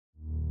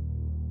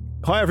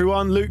Hi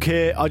everyone, Luke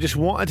here. I just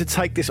wanted to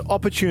take this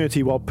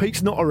opportunity while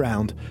Pete's not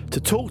around to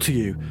talk to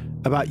you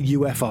about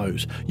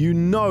UFOs. You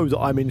know that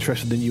I'm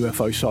interested in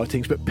UFO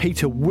sightings, but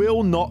Peter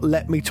will not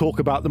let me talk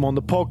about them on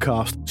the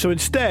podcast. So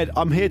instead,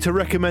 I'm here to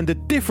recommend a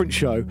different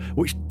show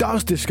which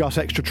does discuss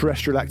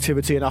extraterrestrial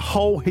activity and a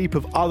whole heap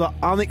of other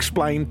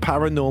unexplained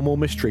paranormal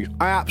mysteries.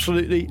 I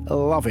absolutely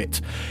love it.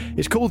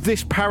 It's called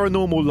This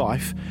Paranormal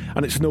Life,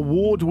 and it's an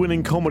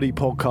award-winning comedy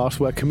podcast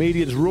where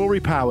comedians Rory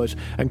Powers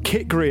and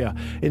Kit Greer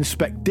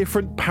inspect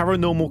different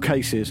paranormal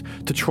cases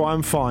to try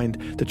and find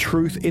the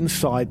truth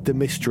inside the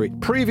mystery.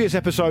 Previous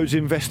episodes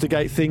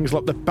investigate things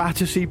like the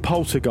Battersea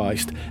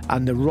poltergeist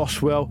and the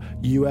Roswell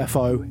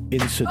UFO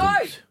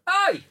incident.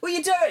 Hey, what are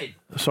you doing?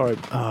 Sorry.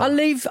 I'll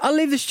leave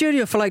the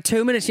studio for like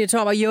 2 minutes and you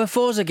talk about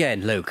UFOs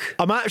again, Luke.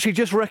 I'm actually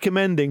just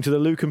recommending to the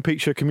Luke and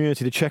Pete Show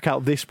community to check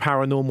out This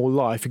Paranormal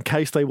Life in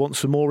case they want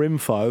some more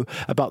info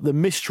about the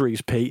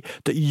mysteries, Pete,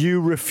 that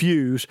you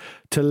refuse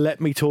to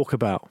let me talk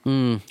about.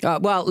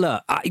 Well,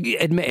 look,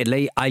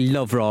 admittedly, I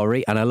love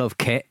Rory and I love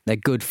Kit. They're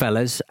good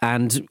fellas,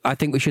 and I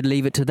think we should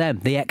leave it to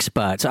them, the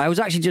experts. I was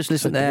actually just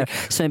listening to their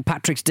St.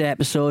 Patrick's Day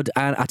episode,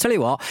 and I tell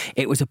you what,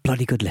 it was a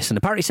bloody good listen.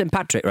 Apparently St.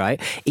 Patrick,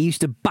 right, he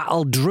used to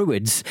battle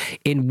druids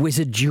in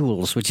wizard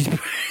duels, which is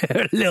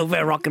a little bit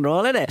of rock and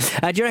roll, isn't it?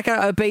 Do you reckon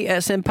I would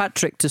beat St.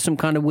 Patrick to some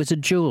kind of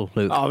wizard duel,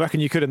 Luke? I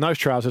reckon you could in those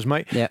trousers,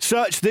 mate. Yeah.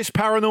 Search This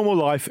Paranormal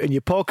Life in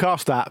your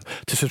podcast app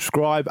to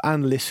subscribe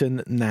and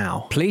listen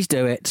now. Please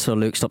do it so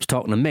Luke stops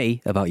talking to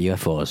me about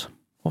UFOs.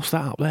 What's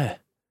that up there?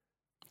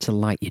 It's a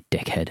light, you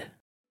dickhead.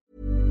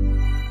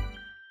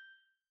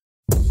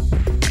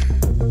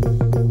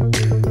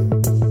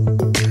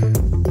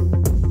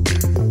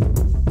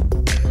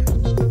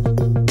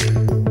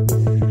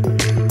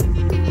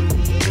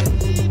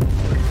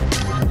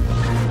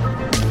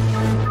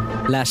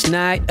 Last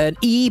night, an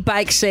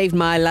e-bike saved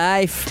my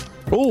life.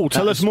 Oh,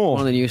 tell us more.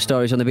 One of the news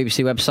stories on the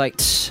BBC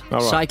website. All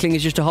right. Cycling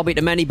is just a hobby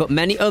to many, but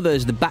many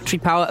others, the battery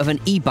power of an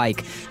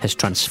e-bike has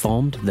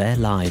transformed their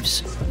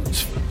lives.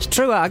 It's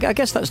true. I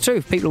guess that's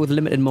true. People with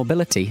limited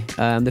mobility,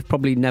 they've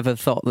probably never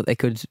thought that they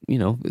could,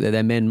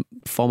 their main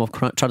form of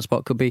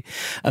transport could be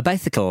a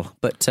bicycle.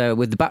 But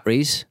with the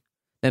batteries,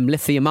 them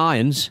lithium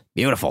ions,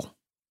 beautiful.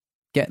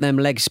 Get them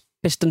legs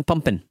piston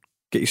pumping.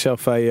 Get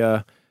yourself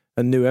a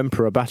new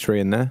Emperor battery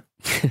in there,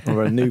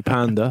 or a new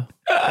Panda,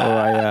 or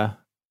a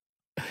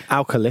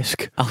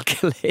Alkalisk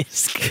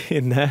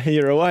in there.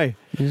 You're away.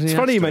 It's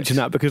funny you mentioned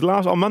that because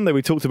on Monday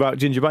we talked about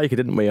Ginger Baker,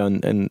 didn't we?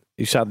 And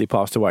he sadly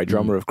passed away,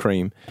 drummer of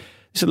Cream.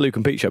 This is a Luke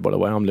and Pete show, by the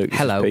way. I'm Luke.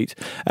 Hello, Pete.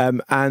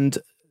 And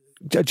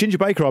Ginger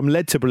Baker, I'm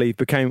led to believe,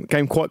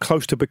 came quite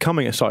close to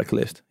becoming a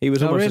cyclist. He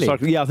was almost a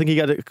cyclist. Yeah, I think he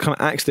had a kind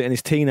of accident in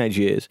his teenage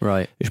years,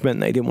 right? Which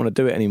meant that he didn't want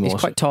to do it anymore. He's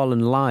quite tall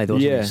and lithe,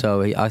 wasn't he?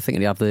 So I think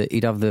he'd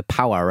have the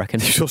power, I reckon.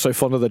 He's also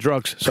fond of the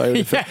drugs, so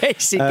he's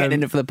getting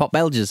in it for the pop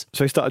Belgers.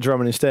 So he started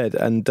drumming instead,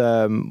 and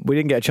we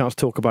didn't get a chance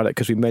to talk about it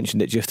because we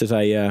mentioned it just as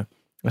an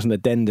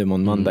addendum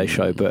on Monday's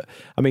show. But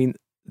I mean,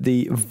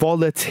 the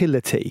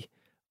volatility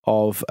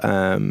of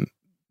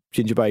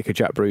Ginger Baker,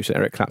 Jack Bruce, and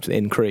Eric Clapton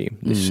in Cream,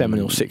 this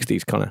seminal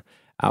 '60s kind of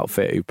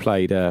outfit who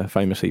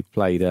famously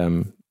put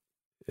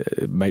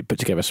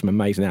together some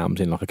amazing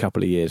albums in like a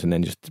couple of years and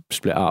then just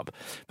split up.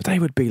 But they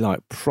would be like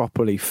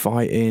properly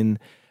fighting.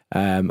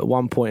 At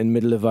one point in the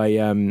middle of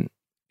a. I mean,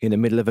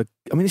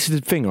 this is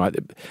the thing, right?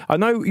 I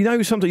know,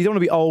 sometimes you don't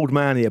want to be old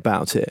manny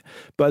about it,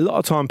 but a lot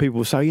of time people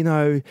will say,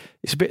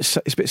 it's a bit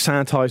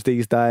sanitized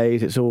these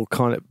days. It's all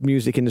kind of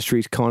music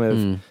industry's kind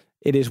of.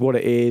 It is what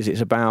it is. It's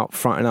about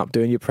fronting up,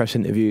 doing your press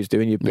interviews,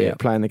 doing your bit,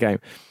 playing the game.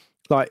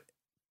 Like,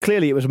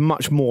 clearly it was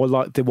much more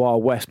like the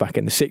Wild West back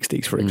in the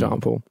 60s, for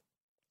example.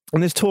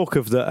 And there's talk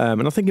of the,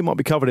 and I think it might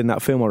be covered in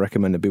that film I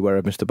recommended, Beware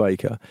of Mr.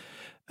 Baker.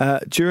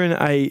 During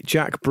a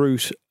Jack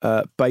Bruce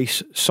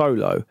bass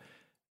solo,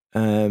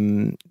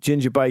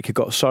 Ginger Baker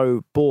got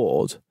so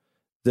bored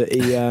that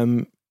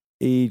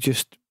he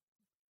just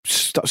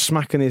started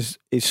smacking his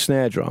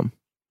snare drum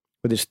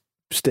with his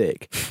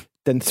stick,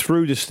 then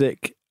threw the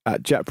stick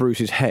at Jack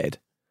Bruce's head,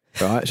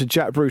 right? So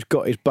Jack Bruce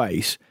got his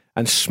bass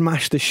and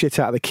smashed the shit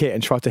out of the kit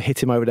and tried to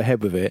hit him over the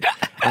head with it,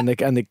 and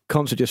the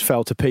concert just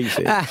fell to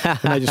pieces, and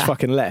they just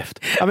fucking left.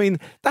 I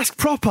mean, that's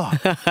proper.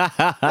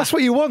 That's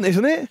what you want,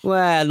 isn't it?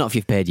 Well, not if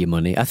you've paid your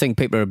money. I think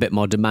people are a bit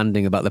more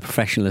demanding about the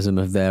professionalism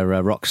of their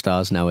rock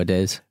stars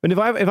nowadays. And if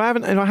I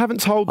haven't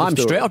told the I'm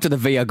story, straight up to the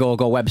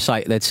Viagogo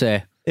website, they'd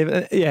say. Well,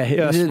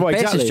 the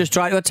exactly. just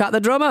trying to attack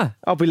the drummer.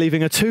 I'll be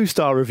leaving a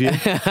 2-star review.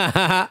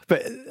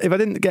 But if I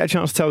didn't get a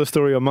chance to tell the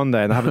story on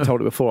Monday and I haven't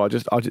told it before,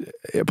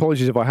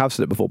 apologies if I have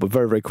said it before, but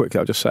very, very quickly,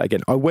 I'll just say it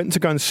again. I went to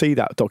go and see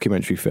that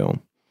documentary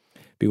film,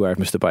 Beware of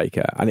Mr.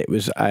 Baker, and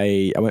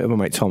I went with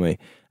my mate Tommy,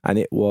 and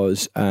it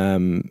was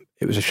a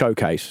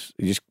showcase.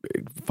 You just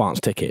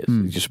advanced tickets.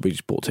 We just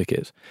bought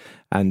tickets,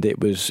 and it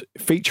was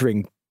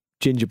featuring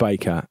Ginger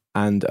Baker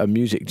and a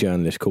music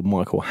journalist called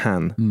Michael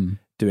Hann.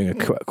 Doing a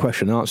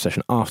question and answer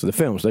session after the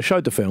film. So they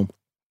showed the film,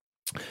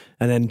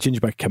 and then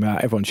Ginger Baker came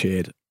out, everyone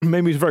cheered.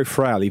 Maybe he was very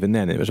frail even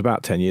then, it was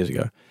about 10 years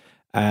ago.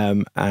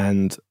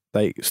 And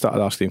they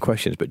started asking him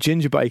questions. But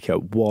Ginger Baker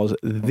was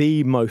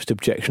the most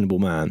objectionable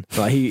man.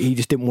 Like he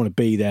just didn't want to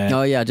be there.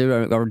 Oh yeah, I do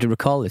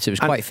recall this. It was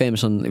quite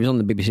famous it was on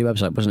the BBC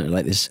website, wasn't it?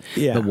 Like this,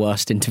 the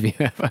worst interview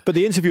ever. But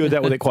the interviewer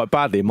dealt with it quite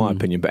badly, in my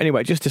opinion. But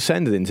anyway, it just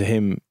descended into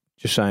him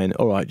just saying,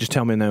 "All right, just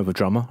tell me the name of a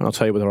drummer, and I'll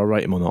tell you whether I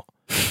rate him or not."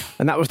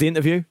 And that was the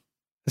interview.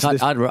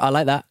 I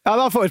like that.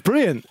 I thought it was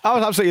brilliant. I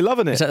was absolutely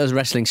loving it. It's like those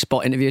wrestling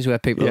spot interviews where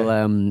people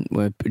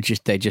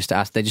they just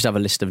have a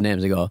list of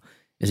names. They go,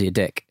 "Is he a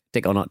dick?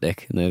 Dick or not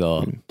dick?" And they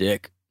go,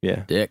 "Dick."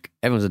 Yeah, dick.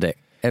 Everyone's a dick.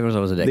 Everyone's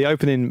always a dick. The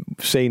opening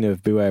scene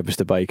of Beware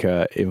Mr.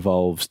 Baker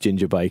involves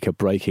Ginger Baker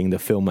breaking the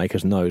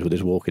filmmaker's nose with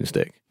his walking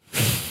stick.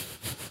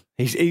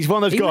 He's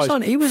one of those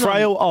guys, he was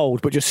frail,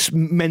 old, but just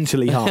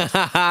mentally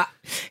hard.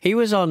 He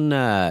was on,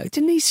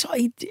 didn't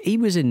he? He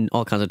was in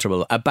all kinds of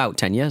trouble about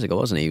 10 years ago,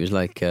 wasn't he? He was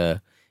like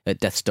at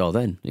death's door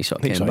then. He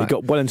sort of came back. He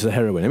got well into the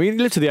heroin. I mean, he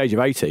lived to the age of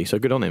 80, so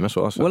good on him. That's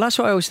what I said. Well, that's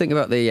what I always think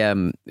about the,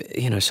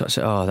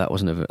 that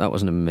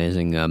wasn't an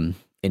amazing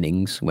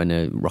innings when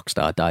a rock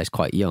star dies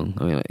quite young.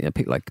 I mean,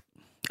 people like,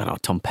 I don't know,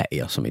 Tom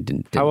Petty or something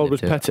didn't How old was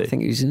Petty? I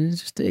think he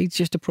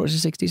just approached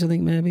the 60s, I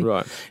think, maybe.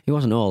 Right. He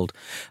wasn't old.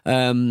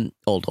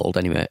 Old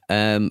anyway.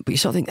 But you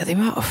sort of think the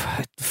amount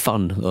of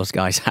fun those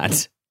guys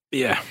had.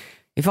 Yeah.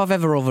 If I've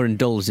ever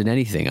overindulged in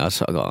anything, I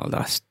sort of go,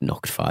 that's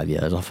knocked 5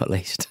 years off at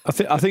least. I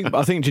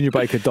think Ginger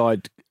Baker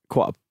died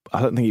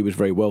I don't think he was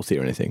very wealthy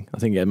or anything. I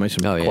think he had made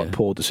some quite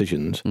poor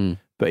decisions.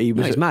 But he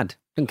was... he's mad.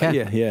 Didn't care.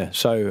 Yeah.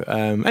 So,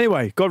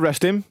 anyway, God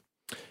rest him.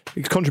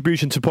 His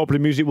contribution to popular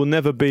music will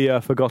never be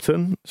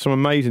forgotten. Some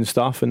amazing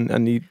stuff,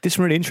 and he did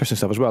some really interesting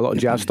stuff as well. A lot of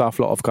jazz stuff,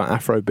 a lot of kind of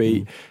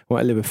Afrobeat.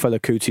 Went to live with Fela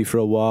Kuti for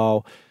a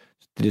while.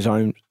 Did his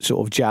own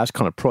sort of jazz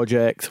kind of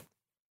project.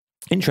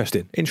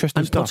 Interesting and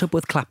stuff. Put up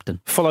with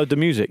Clapton. Followed the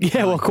music.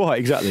 Yeah, well, quite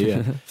exactly.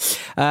 Yeah.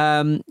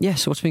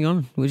 So what's been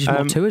on? We're just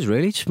more tours,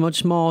 really. Just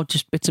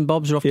bits and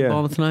bobs are off to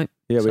Bournemouth tonight.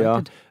 Yeah, we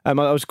are. I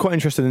was quite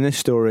interested in this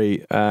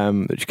story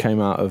which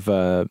came out of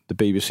the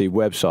BBC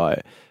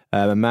website.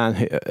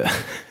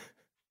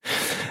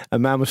 A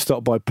man was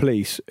stopped by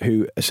police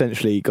who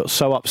essentially got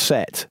so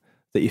upset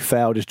that he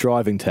failed his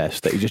driving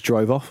test that he just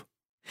drove off.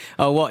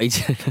 Oh, what?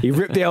 He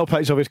ripped the L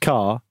plates off his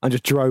car and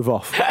just drove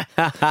off.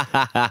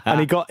 And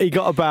he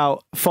got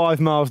about 5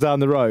 miles down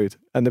the road,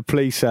 and the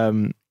police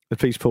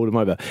pulled him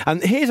over.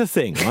 And here's a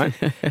thing, right?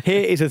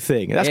 Here is a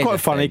thing. That's quite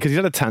funny because he's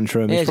had a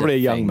tantrum. He's probably a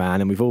young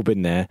man, and we've all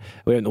been there.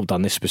 We haven't all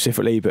done this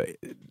specifically, but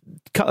a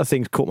couple of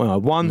things caught my eye.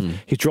 One,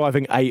 he's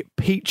driving a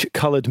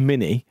peach-coloured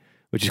Mini,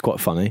 which is quite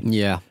funny.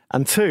 Yeah.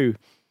 And two,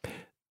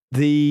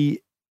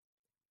 the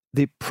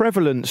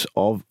prevalence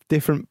of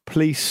different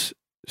police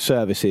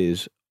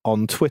services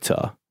on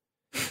Twitter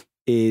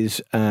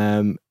is,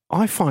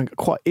 I find,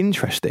 quite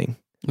interesting.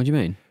 What do you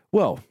mean?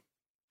 Well,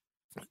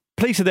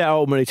 police are there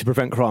ultimately to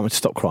prevent crime and to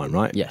stop crime,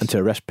 right? Yes. And to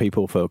arrest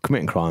people for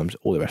committing crimes,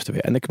 all the rest of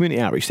it. And the community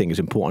outreach thing is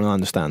important. I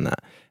understand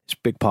that. It's a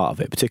big part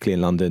of it, particularly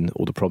in London,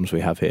 all the problems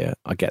we have here.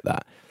 I get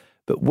that.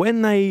 But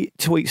when they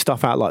tweet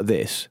stuff out like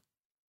this,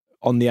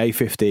 on the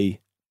A50,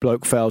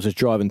 bloke fails his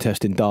driving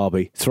test in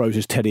Derby, throws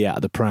his teddy out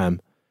of the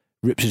pram,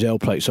 rips his L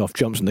plates off,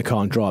 jumps in the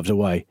car and drives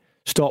away.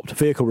 Stopped,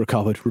 vehicle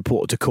recovered,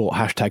 reported to court,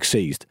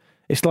 #seized.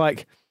 It's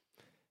like,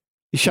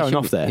 you're showing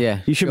off there.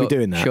 Yeah. You shouldn't be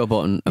doing that. Sure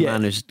button. A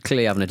man who's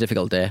clearly having a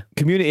difficult day.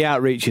 Community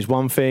outreach is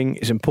one thing.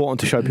 It's important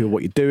to show people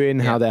what you're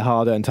doing, how their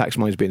hard-earned tax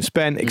money is being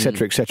spent,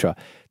 etc., etc.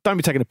 Don't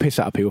be taking a piss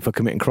out of people for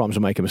committing crimes or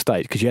making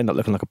mistakes, because you end up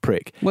looking like a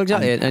prick. Well,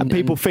 exactly. And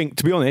people think,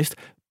 to be honest,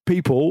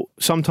 people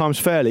sometimes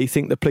fairly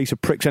think the police are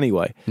pricks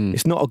anyway.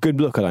 It's not a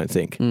good look, I don't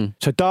think.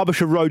 So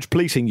Derbyshire Roads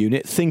Policing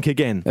Unit, think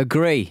again.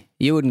 Agree.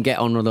 You wouldn't get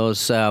on one of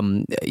those, those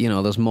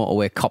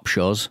motorway cop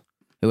shows.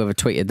 Whoever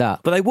tweeted that.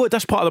 But they would.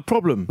 That's part of the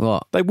problem.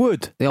 What? They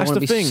would. They all That's want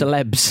the to be thing.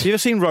 celebs. You ever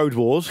seen Road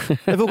Wars?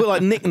 They've all got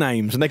like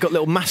nicknames and they've got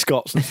little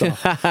mascots and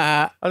stuff.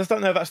 I just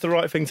don't know if that's the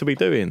right thing to be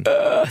doing.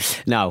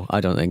 No, I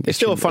don't think. It's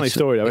still a funny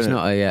story though, isn't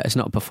it? It's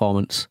not a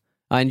performance.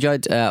 I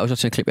enjoyed, I was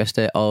watching a clip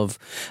yesterday of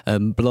a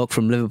bloke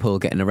from Liverpool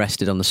getting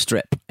arrested on the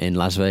Strip in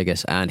Las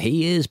Vegas, and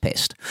he is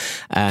pissed.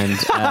 And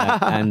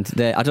I don't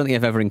think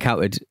I've ever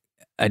encountered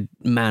a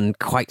man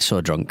quite so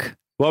drunk.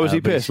 Why was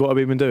he pissed? What have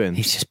he been doing?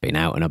 He's just been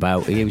out and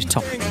about. He was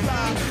top.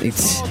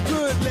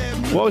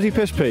 What was he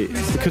pissed, Pete?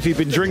 Because he'd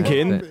been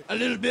drinking. A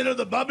little bit of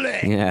the bubbly.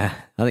 Yeah,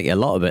 I think a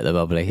lot of it, the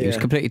bubbly. He was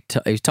completely,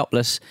 he was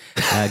topless,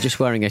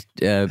 just wearing a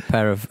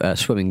pair of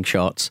swimming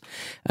shorts,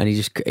 and he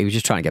was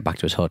just trying to get back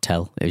to his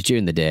hotel. It was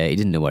during the day. He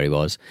didn't know where he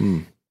was,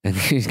 and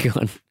he was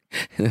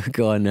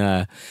going,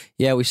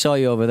 yeah, we saw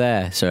you over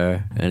there,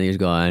 sir, and he was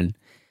going,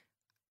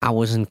 I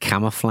was in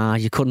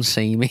camouflage. You couldn't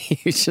see me. He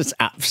was just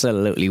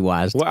absolutely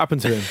wazzed. What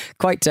happened to him?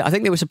 I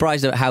think they were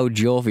surprised at how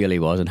jovial he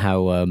was and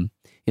how,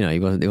 he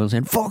wasn't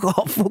saying, fuck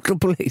off, fuck the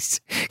police.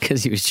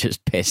 Because he was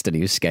just pissed and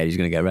he was scared he was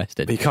going to get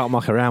arrested. But you can't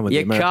muck around with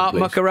the American police. You can't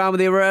muck around with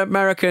the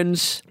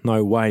Americans.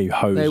 No way,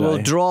 Jose. They will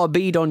draw a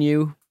bead on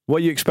you.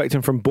 What are you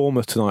expecting from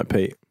Bournemouth tonight,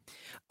 Pete?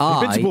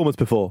 You've been to Bournemouth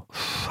before.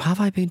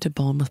 Have I been to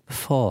Bournemouth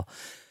before?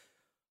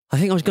 I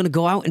think I was going to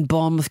go out in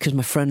Bournemouth because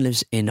my friend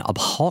lives in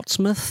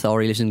Portsmouth,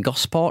 or he lives in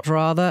Gosport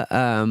rather.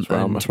 That's where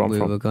I'm from.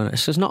 Were going.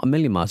 So it's not a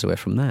million miles away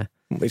from there,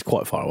 It's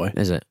quite far away.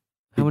 is it?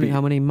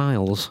 How many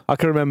miles? I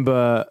can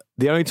remember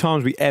the only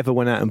times we ever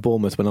went out in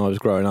Bournemouth when I was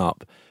growing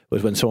up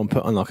was when someone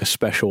put on like a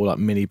special like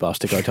minibus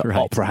to go to Right.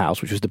 Opera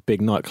House, which was the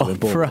big nightclub in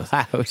Bournemouth.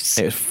 House.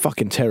 It was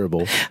fucking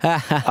terrible.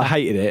 I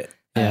hated it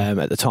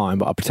at the time,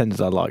 but I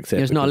pretended I liked it.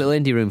 It was not a little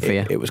indie room for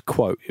you. It was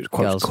quite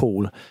Girls.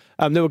 cool.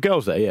 There were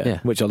girls there, yeah,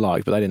 which I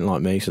liked, but they didn't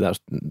like me, so that was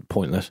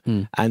pointless.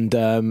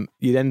 And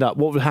you'd end up.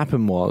 What would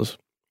happen was,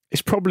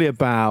 it's probably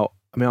about.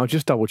 I mean, I'll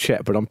just double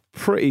check, but I'm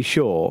pretty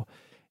sure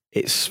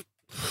it's.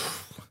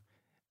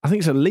 I think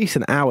it's at least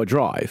an hour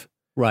drive.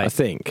 Right. I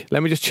think.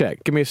 Let me just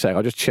check. Give me a sec.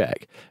 I'll just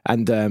check,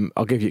 and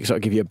I'll give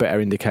you a better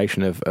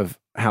indication of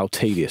how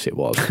tedious it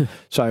was.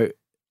 So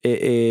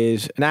it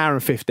is an hour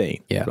and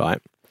 15. Yeah. Right.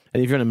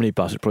 And if you're on a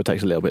minibus, it probably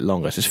takes a little bit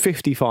longer. So it's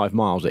 55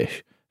 miles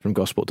ish from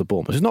Gosport to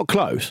Bournemouth. It's not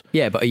close.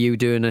 Yeah, but are you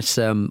doing this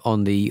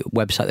on the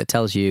website that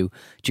tells you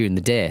during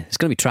the day? It's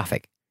going to be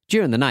traffic.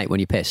 During the night when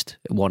you're pissed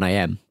at 1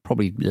 a.m,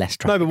 probably less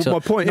traffic. No, but So my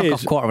point knock is,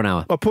 off quarter of an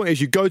hour. My point is,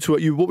 you go to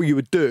what you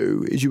would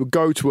do is you would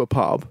go to a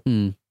pub,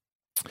 and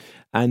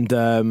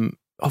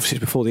obviously it's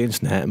before the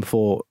internet and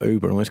before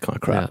Uber and all this kind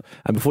of crap,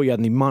 and before you had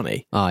any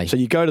money. Aye. So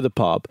you go to the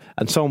pub,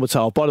 and someone would say,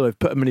 "Oh, by the way,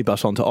 put a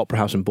minibus onto Opera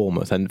House in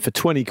Bournemouth, and for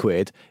 20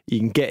 quid you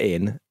can get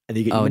in, and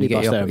you get your and you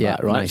minibus get there and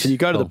back, right?" nice. So you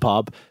go to the Cool.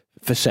 pub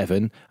for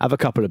 7, have a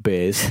couple of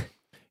beers.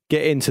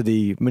 Get into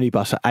the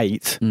minibus at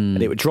 8,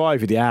 and it would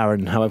drive you the hour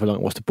and however long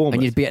it was to Bournemouth.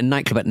 And you'd be at a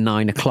nightclub at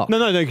 9 o'clock.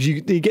 No, because you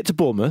get to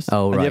Bournemouth,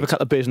 and you have a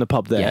couple of beers in the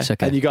pub there, Yes,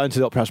 okay. and you go into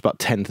the Opera House about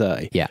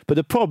 10:30. Yeah. But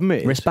the problem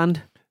is...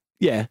 Wristband?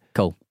 Yeah.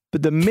 Cool.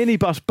 But the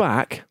minibus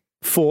back,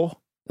 4...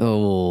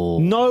 Oh,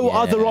 no yeah.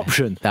 other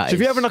option. So if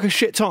you're having like a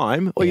shit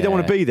time, or you don't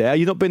want to be there,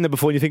 you've not been there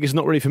before and you think it's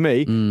not really for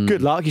me,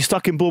 good luck. You're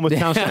stuck in Bournemouth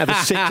town centre for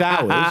 6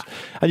 hours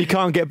and you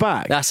can't get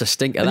back. That's a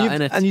stinker, and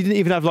isn't it? And you didn't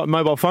even have like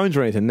mobile phones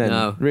or anything then,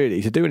 No.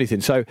 really, to do anything.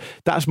 So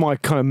that's my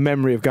kind of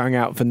memory of going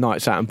out for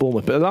nights out in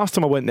Bournemouth. But the last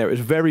time I went there, it was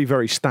very,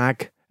 very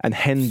stag and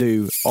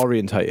Hindu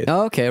orientated.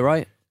 Oh, okay,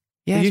 right.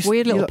 Yeah, it's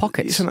weird little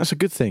pockets. And that's a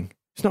good thing.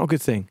 It's not a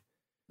good thing.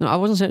 No, I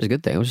wasn't saying it was a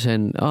good thing. I was just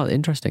saying, oh,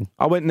 interesting.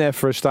 I went there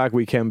for a stag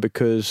weekend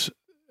because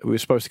we were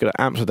supposed to go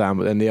to Amsterdam,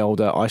 but then the old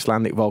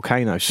Icelandic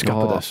volcano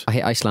scuppered us. I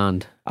hate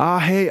Iceland. I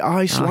hate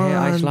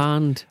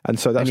Iceland. And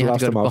so that's And the you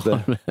last had to time I go was to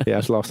there. Yeah,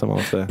 that's the last time I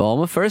was there.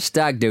 Bournemouth for a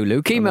stag do,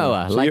 Lukey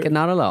Moa. So Like it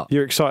not a lot.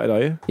 You're excited, are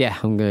you? Yeah,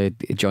 I'm going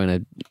to join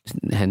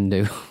a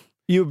Hindu.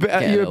 You were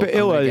a bit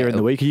ill earlier in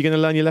the week. Are you going to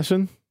learn your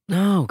lesson?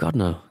 No, God,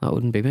 no. That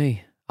wouldn't be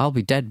me. I'll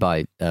be dead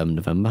by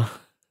November.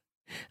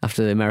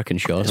 After the American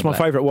show. It's my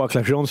favourite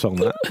Wyclef Jean song,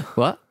 that.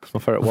 What? It's my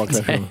favourite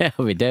Wyclef Jean.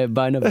 I'll be dead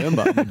by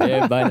November. I'll be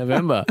dead by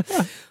November.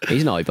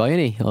 He's not by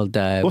any.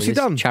 What's he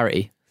done?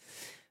 Charity.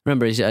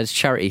 Remember, it's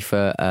charity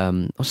for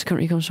what's the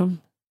country he comes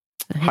from?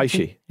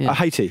 Haiti. Yeah.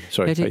 Haiti.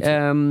 Sorry. Haiti.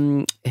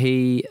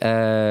 He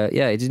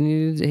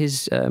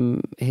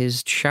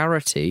his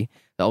charity.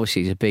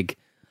 Obviously, he's a big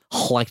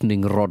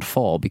lightning rod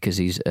for because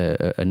he's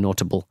a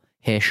notable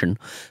Haitian.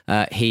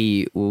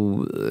 They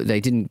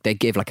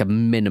gave like a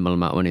minimal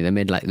amount of money.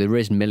 They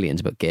raised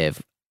millions, but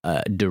gave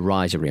a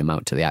derisory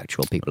amount to the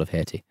actual people of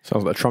Haiti.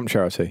 Sounds like a Trump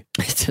charity.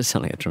 It does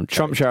sound like a Trump charity.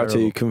 Trump charity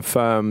Terrible.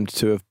 confirmed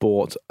to have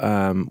bought,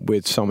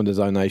 with some of the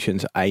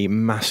donations, a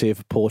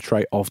massive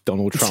portrait of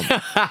Donald Trump.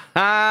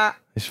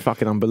 It's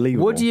fucking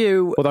unbelievable. Would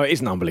you? Although it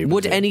isn't unbelievable.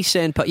 Would any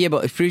sane? Yeah,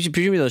 but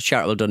presumably those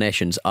charitable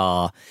donations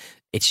are.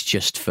 It's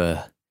just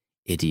for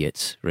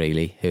idiots,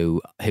 really,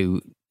 who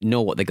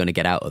know what they're going to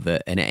get out of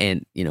it, and it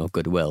ain't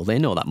goodwill. They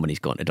know that money's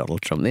going to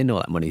Donald Trump. They know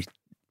that money's.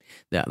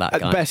 That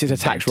At best, it's a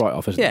tax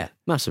write-off, isn't it? Yeah,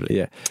 massively.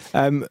 Yeah.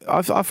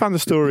 I found the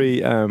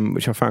story,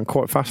 which I found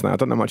quite fascinating. I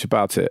don't know much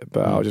about it,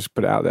 but I'll just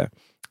put it out there.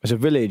 There's a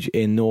village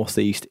in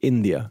northeast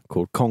India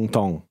called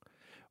Kongtong,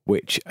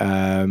 which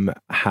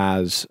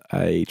has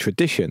a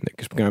tradition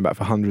that's been going back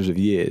for hundreds of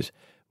years,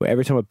 where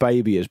every time a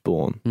baby is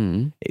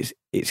born,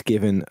 it's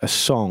given a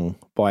song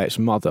by its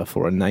mother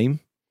for a name.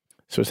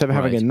 So instead of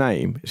having a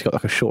name, it's got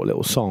like a short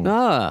little song.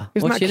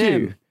 Isn't that your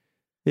cute? name?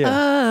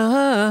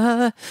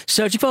 Yeah.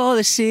 Searching for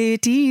the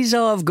cities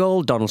of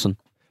gold. Donaldson.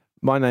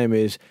 My name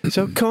is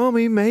So Call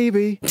Me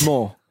Maybe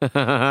More. But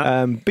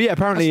yeah,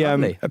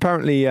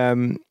 apparently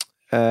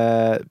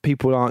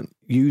people aren't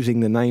using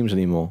the names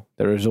anymore.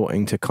 They're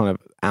resorting to kind of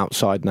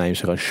outside names,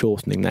 so kind of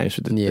shortening names.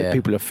 So that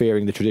people are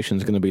fearing the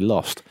tradition's going to be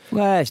lost.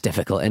 Well, it's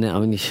difficult, isn't it? I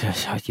mean,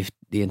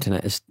 the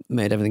internet has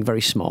made everything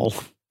very small.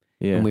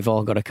 Yeah. And we've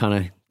all got to kind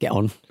of get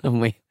on, haven't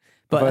we?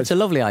 But it's a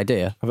lovely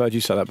idea. I've heard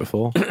you say that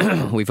before.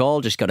 We've all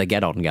just got to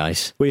get on,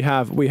 guys. We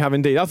have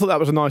indeed. I thought that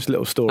was a nice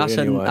little story.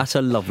 That's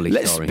a lovely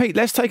story. Pete,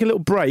 let's take a little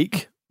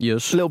break.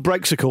 Yes. A little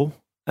breaksicle,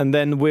 and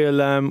then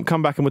we'll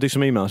come back and we'll do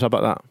some emails. How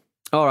about that?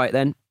 All right,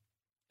 then.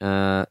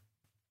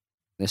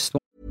 This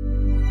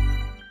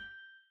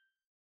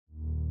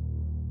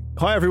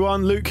Hi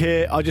everyone, Luke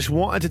here. I just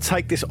wanted to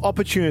take this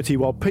opportunity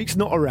while Pete's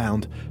not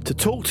around to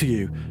talk to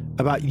you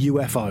about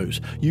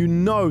UFOs. You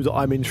know that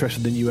I'm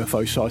interested in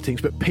UFO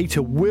sightings, but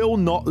Peter will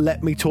not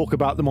let me talk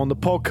about them on the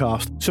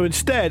podcast. So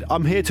instead,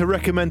 I'm here to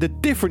recommend a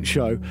different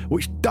show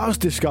which does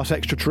discuss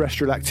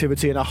extraterrestrial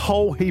activity and a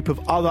whole heap of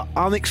other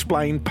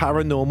unexplained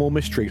paranormal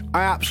mysteries.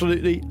 I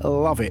absolutely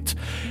love it.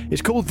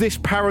 It's called This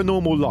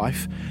Paranormal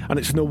Life, and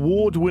it's an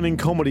award-winning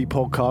comedy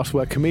podcast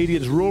where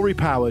comedians Rory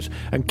Powers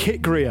and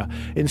Kit Greer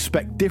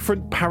inspect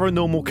different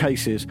paranormal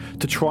cases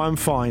to try and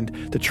find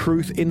the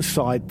truth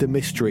inside the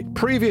mystery.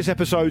 Previous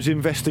episodes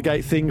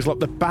investigate things like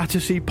the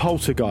Battersea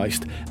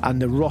poltergeist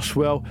and the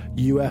Roswell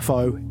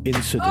UFO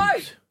incident.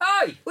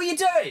 Hey, what are you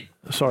doing?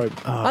 Sorry.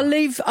 I'll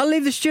leave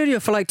the studio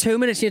for like 2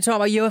 minutes and you talk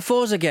about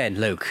UFOs again,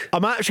 Luke.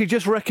 I'm actually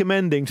just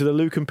recommending to the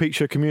Luke and Pete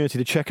Show community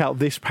to check out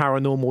This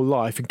Paranormal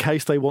Life in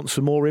case they want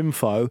some more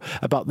info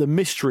about the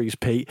mysteries,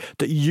 Pete,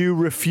 that you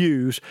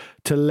refuse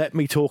to let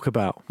me talk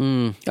about.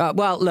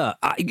 Well, look,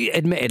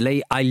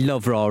 admittedly, I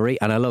love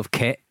Rory and I love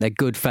Kit. They're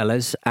good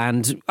fellas,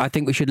 and I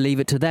think we should leave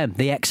it to them,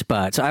 the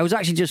experts. I was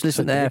actually just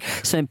listening to their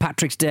St.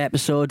 Patrick's Day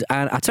episode,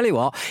 and I tell you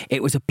what,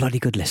 it was a bloody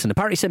good listen.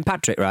 Apparently St.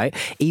 Patrick, right,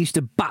 he used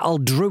to battle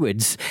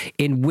druids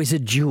in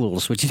wizard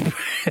duels, which is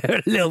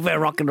a little bit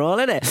of rock and roll,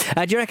 isn't it?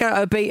 Do you reckon I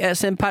would beat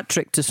St.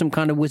 Patrick to some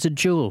kind of wizard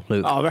duel,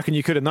 Luke? I reckon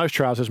you could in those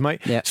trousers, mate.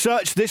 Yep.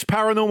 Search This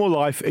Paranormal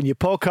Life in your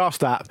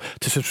podcast app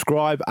to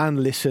subscribe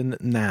and listen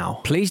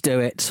now. Please do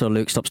it so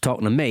Luke stops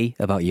talking to me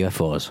about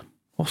UFOs.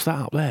 What's that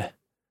up there?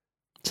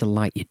 It's a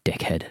light, you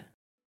dickhead.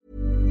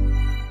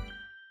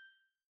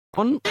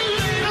 On.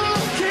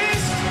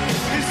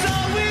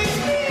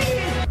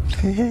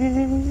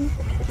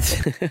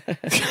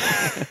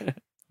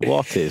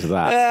 What is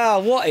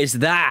that? What is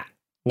that?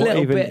 What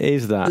even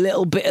is that? A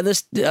little bit of the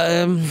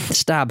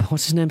stab.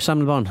 What's his name?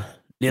 Sam LeBon.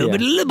 Little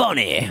bit of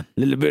LeBonny.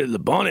 Little bit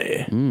of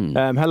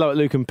LeBonny. Hello at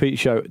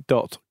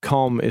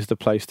lukeandpeteshow.com is the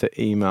place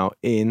to email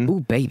in. Ooh,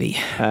 baby.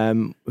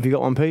 Have you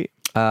got one, Pete?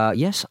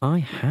 Yes, I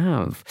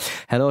have.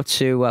 Hello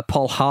to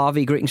Paul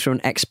Harvey. Greetings from an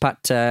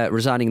expat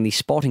residing in the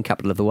sporting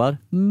capital of the world,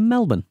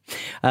 Melbourne.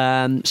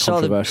 Saw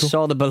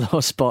the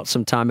below spot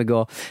some time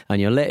ago, and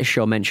your latest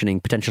show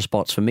mentioning potential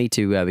spots for me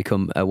to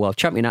become a world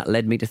champion at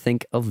led me to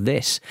think of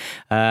this.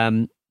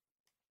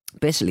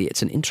 Basically,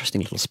 it's an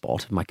interesting little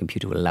sport. My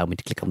computer will allow me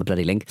to click on the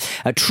bloody link.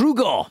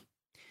 Trugo,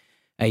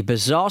 a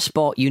bizarre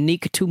sport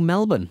unique to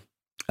Melbourne.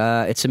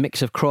 It's a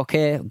mix of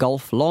croquet,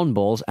 golf, lawn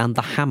bowls, and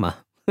the hammer.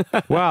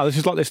 Wow, this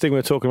is like this thing we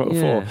were talking about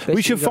before.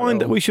 We should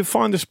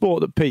find a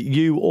sport that Pete,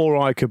 you or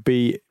I could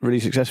be really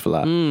successful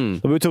at. We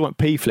were talking about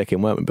pea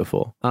flicking, weren't we,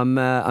 before?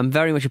 I'm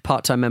very much a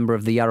part-time member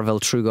of the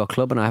Yarraville Trugo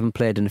Club, and I haven't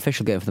played an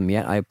official game for them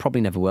yet. I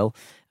probably never will,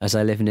 as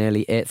I live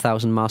nearly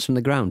 8,000 miles from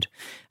the ground.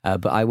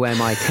 But I wear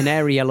my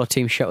canary yellow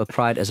team shirt with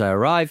pride as I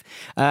arrive.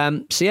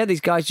 So yeah,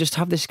 these guys just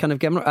have this kind of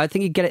game. I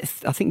think you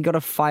got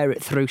to fire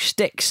it through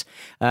sticks.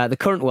 The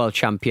current world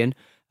champion,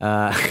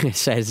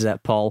 says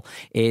Paul,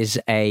 is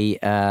a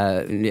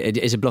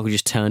bloke who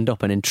just turned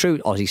up and in true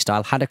Aussie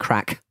style had a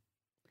crack.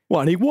 What,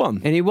 and he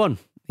won?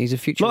 He's a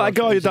future... Like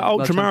that guy did that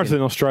ultra marathon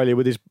in Australia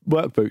with his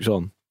work boots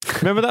on.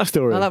 Remember that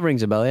story? Oh, that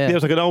rings a bell, yeah. He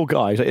was like an old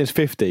guy, he's like in his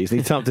 50s, and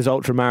he jumped his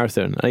ultra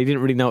marathon, and he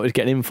didn't really know what he was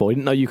getting in for. He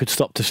didn't know you could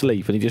stop to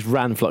sleep, and he just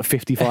ran for like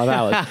 55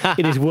 hours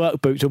in his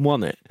work boots and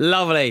won it.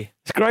 Lovely.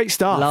 It's great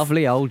stuff.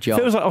 Lovely old job.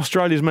 Feels like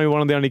Australia's maybe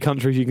one of the only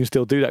countries you can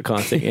still do that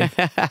kind of thing in.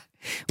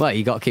 Well,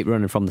 you got to keep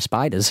running from the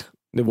spiders.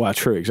 Well,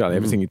 true, exactly.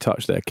 Everything you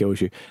touch there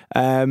kills you.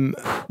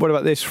 What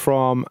about this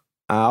from...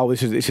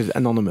 this is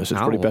anonymous. It's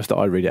probably best that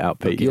I read it out,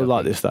 Pete. You'll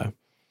like this, though.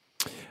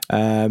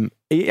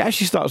 He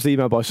actually starts the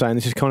email by saying,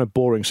 this is kind of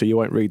boring, so you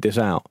won't read this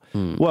out.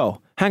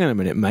 Well, hang on a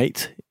minute,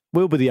 mate.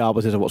 We'll be the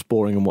arbiters of what's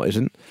boring and what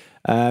isn't.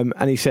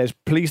 And he says,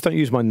 please don't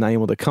use my name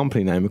or the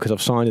company name because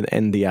I've signed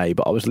an NDA,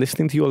 but I was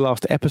listening to your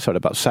last episode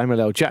about Samuel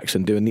L.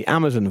 Jackson doing the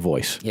Amazon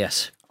voice.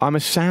 Yes. I'm a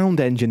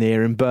sound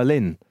engineer in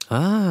Berlin.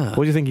 What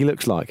do you think he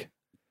looks like?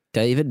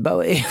 David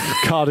Bowie.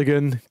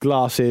 Cardigan,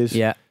 glasses,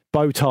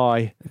 bow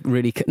tie.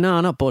 Really? No,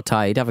 not bow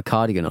tie. He'd have a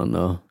cardigan on,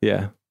 though.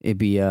 Yeah. He'd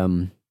be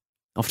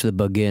off to the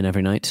bug in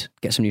every night,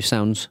 get some new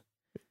sounds.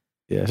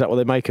 Yeah, is that what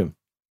they make him?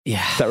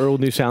 Yeah. Is that where all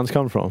new sounds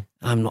come from?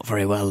 I'm not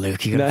very well,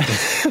 Luke. You're going to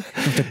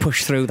have to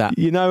push through that.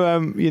 You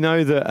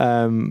know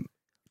that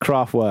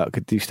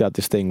Kraftwerk used to have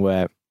this thing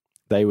where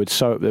they were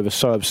so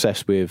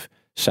obsessed with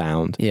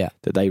sound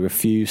that they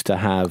refused to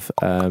have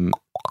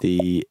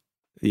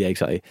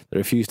exactly. They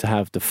refused to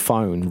have the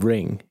phone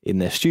ring in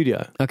their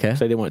studio. Okay. So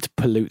they didn't want it to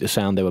pollute the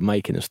sound they were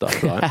making and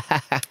stuff, right?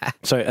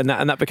 So and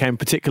that became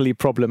particularly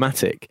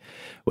problematic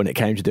when it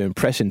came to doing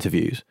press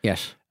interviews.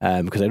 Yes.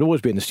 Because they'd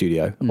always be in the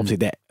studio. Obviously,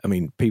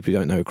 people who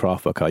don't know who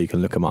Kraftwerk are, you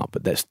can look them up,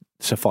 but that's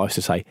suffice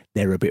to say,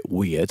 they're a bit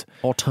weird.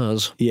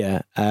 Auteurs.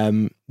 Yeah.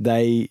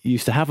 They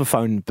used to have a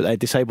phone, but they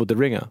disabled the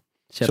ringer.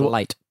 So a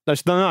light. No,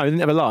 they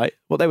didn't have a light.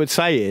 What they would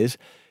say is,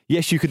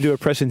 yes, you can do a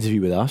press interview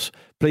with us.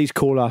 Please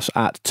call us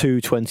at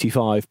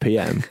 2:25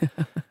 p.m.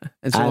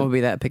 And someone would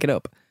be there to pick it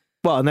up.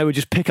 Well, and they would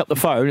just pick up the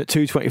phone at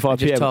 2:25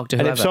 p.m. Talk to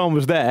and whoever. if someone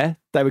was there,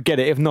 they would get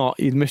it. If not,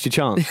 you'd miss your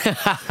chance.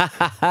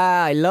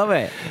 I love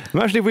it.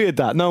 Imagine if we had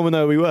that. No one would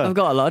know who we were. I've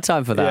got a lot of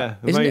time for that.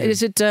 Yeah,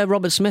 Is it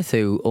Robert Smith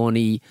who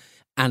only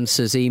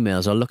answers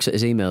emails or looks at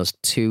his emails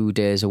 2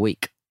 days a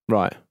week.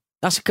 Right.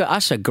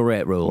 That's a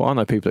great rule. Well, I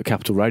know people at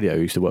Capital Radio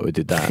who used to work with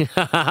did that.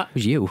 It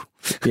was you.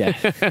 Yeah.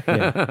 Did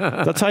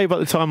I tell you about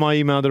the time I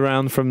emailed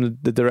around from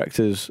the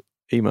director's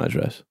email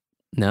address,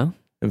 No?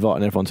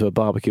 inviting everyone to a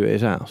barbecue at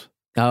his house?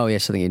 Oh,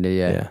 yes, I think you did,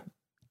 yeah.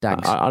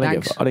 Dags. I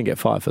Dags. didn't get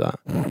fired for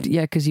that.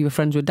 Yeah, because you were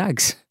friends with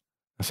Dags.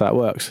 That's how it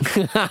works.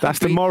 That's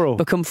the moral.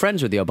 Become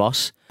friends with your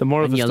boss. The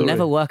moral of and the you'll story.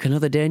 never work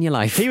another day in your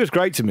life. He was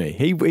great to me.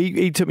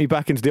 He took me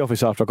back into the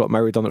office after I got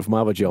made redundant from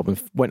my other job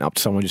and went up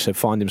to someone and just said,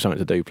 "Find him something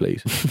to do,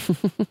 please."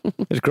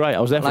 It was great.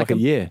 I was there for like a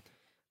year.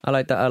 I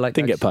like that.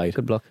 Didn't get paid.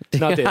 Good block.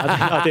 No, I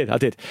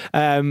did.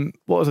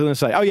 What was I going to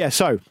say? Oh yeah,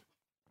 so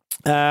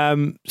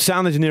sound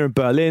engineer in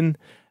Berlin,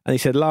 and he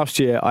said last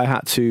year I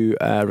had to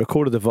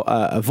record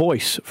a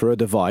voice for a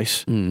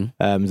device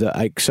that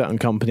a certain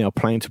company are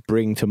planning to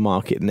bring to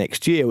market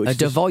next year. Which A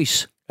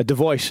device. A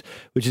device,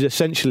 which is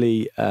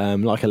essentially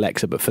like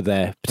Alexa, but for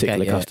their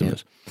particular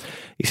customers. Yeah.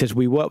 He says,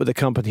 we work with a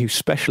company who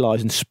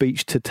specialise in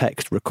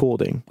speech-to-text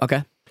recording.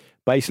 Okay.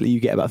 Basically, you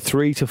get about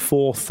 3,000 to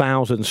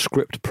 4,000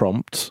 script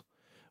prompts,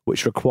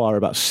 which require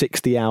about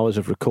 60 hours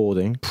of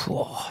recording.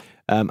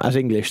 As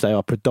English, they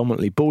are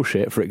predominantly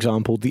bullshit. For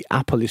example, the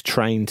apple is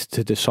trained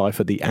to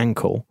decipher the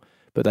ankle,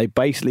 but they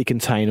basically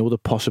contain all the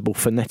possible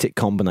phonetic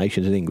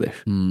combinations in English.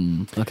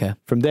 Okay.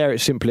 From there,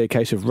 it's simply a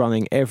case of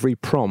running every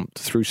prompt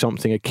through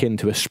something akin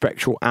to a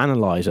spectral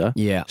analyzer,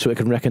 so it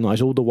can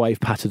recognise all the wave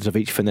patterns of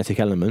each phonetic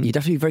element. You'd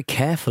have to be very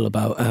careful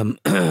about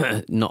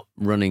not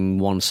running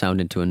one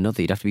sound into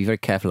another. You'd have to be very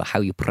careful of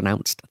how you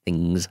pronounced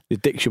things. The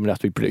diction would have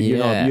to be pretty...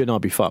 You and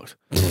I'd be fucked.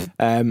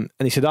 And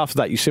he said after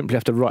that, you simply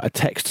have to write a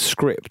text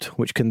script,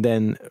 which can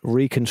then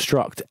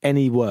reconstruct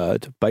any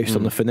word based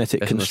on the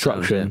phonetic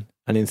construction.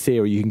 And in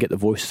theory, you can get the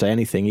voice to say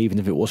anything, even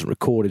if it wasn't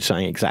recorded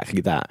saying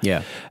exactly that.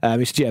 Yeah.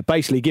 It's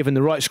basically given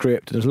the right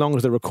script, and as long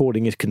as the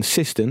recording is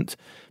consistent,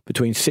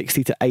 between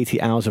 60 to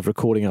 80 hours of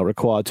recording are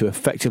required to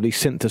effectively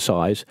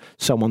synthesize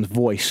someone's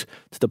voice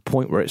to the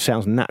point where it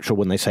sounds natural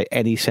when they say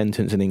any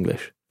sentence in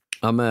English.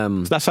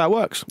 So that's how it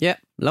works. Yeah,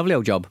 lovely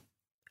old job.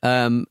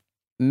 You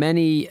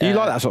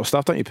like that sort of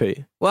stuff, don't you,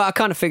 Pete? Well, I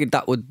kind of figured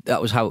that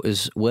was how it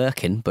was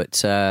working,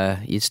 but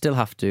you'd still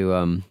have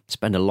to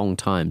spend a long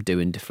time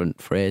doing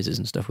different phrases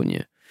and stuff, wouldn't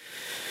you?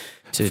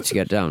 To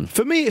get down.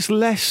 For me, it's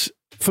less.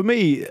 For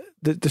me,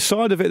 the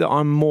side of it that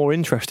I'm more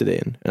interested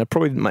in, and I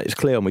probably didn't make this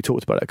clear when we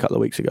talked about it a couple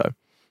of weeks ago,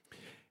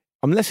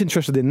 I'm less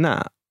interested in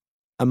that.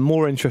 I'm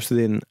more interested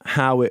in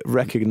how it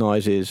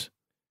recognises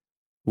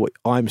what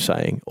I'm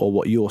saying or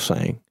what you're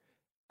saying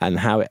and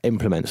how it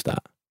implements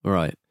that.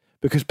 Right.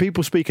 Because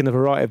people speak in a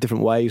variety of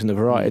different ways and a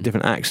variety of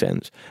different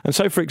accents. And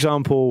so, for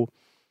example,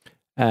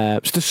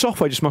 so the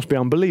software just must be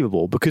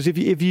unbelievable. Because if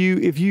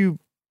you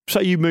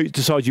say you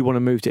decide you want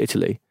to move to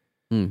Italy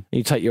and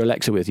you take your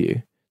Alexa with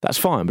you, that's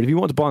fine. But if you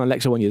want to buy an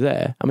Alexa when you're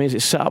there, I mean, is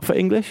it set up for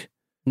English?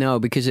 No,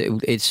 because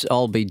it's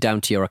all be down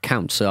to your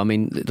account. So I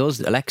mean, those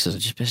Alexas are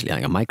just basically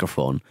like a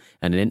microphone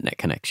and an internet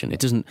connection. It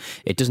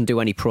doesn't do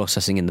any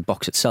processing in the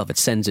box itself. It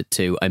sends it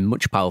to a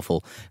much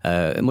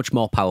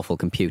more powerful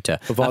computer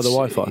via the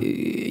Wi-Fi.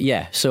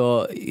 Yeah,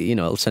 so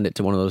it'll send it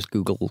to one of those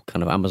Google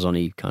kind of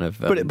Amazon-y kind of.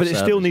 But it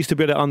still needs to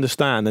be able to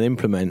understand and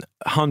implement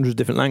 100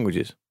 different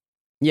languages.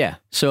 Yeah,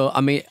 so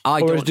I mean,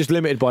 or is it just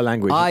limited by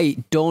language? I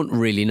don't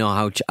really know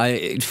how.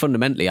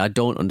 Fundamentally, I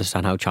don't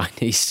understand how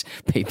Chinese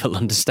people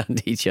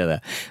understand each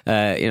other.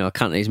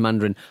 Cantonese,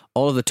 Mandarin,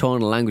 all of the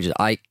tonal languages.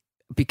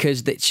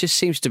 Because it just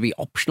seems to be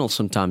optional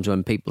sometimes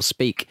when people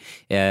speak.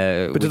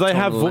 But do they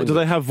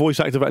have voice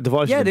activated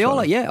devices? Yeah, they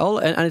all. Yeah, all,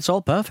 and it's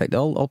all perfect.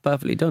 All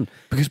perfectly done.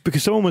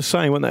 Because someone was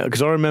saying, wasn't they?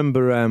 Because I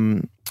remember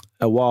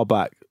a while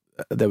back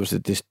there was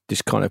this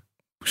kind of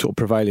sort of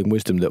prevailing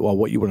wisdom that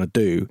what you want to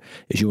do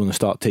is you want to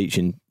start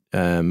teaching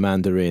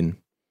Mandarin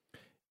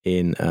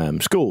in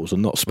schools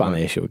and not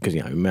Spanish, because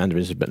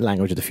Mandarin is the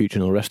language of the future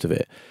and all the rest of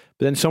it.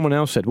 But then someone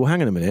else said, well,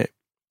 hang on a minute,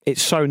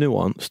 it's so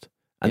nuanced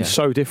and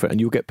so different,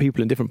 and you'll get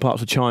people in different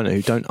parts of China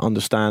who don't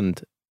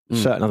understand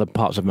certain other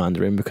parts of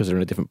Mandarin because they're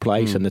in a different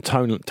place, and the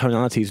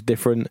tonality is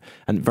different,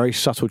 and very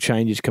subtle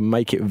changes can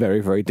make it very,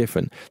 very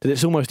different. That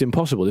it's almost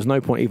impossible. There's no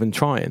point even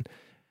trying.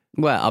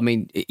 Well, I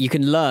mean, you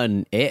can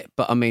learn it,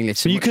 but I mean,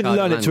 it's. But you can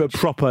learn it to a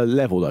proper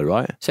level, though,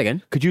 right? Say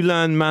again? Could you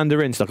learn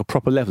Mandarin to like a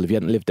proper level if you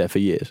hadn't lived there for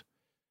years?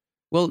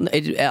 Well,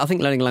 I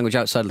think learning a language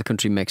outside of the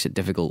country makes it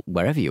difficult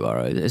wherever you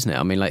are, isn't it?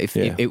 I mean, like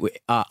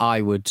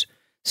I would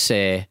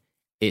say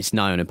it's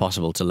nigh on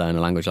impossible to learn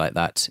a language like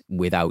that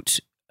without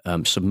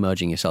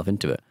submerging yourself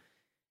into it.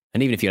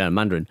 And even if you learn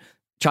Mandarin,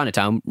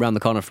 Chinatown, round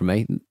the corner from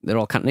me, they're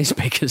all Cantonese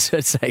speakers.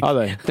 Are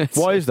they?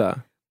 Why is that?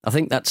 I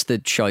think that's the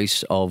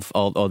choice of,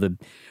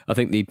 I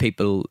think the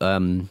people,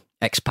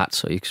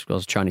 expats, or you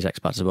suppose Chinese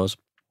expats, I suppose.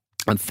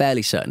 I'm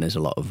fairly certain there's a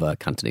lot of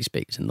Cantonese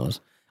speakers in those.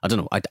 I don't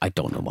know. I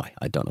don't know why.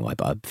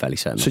 But I'm fairly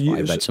certain that's why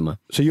I read somewhere.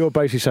 So you're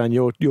basically saying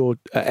your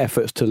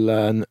efforts to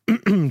learn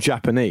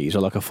Japanese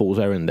are like a fool's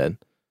errand then?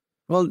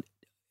 Well,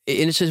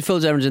 it's a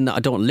fool's errand in that I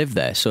don't live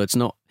there, so it's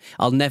not.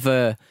 I'll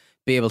never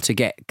be able to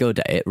get good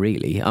at it.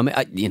 Really, I mean,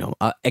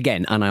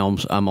 again, and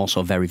I'm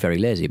also very, very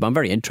lazy, but I'm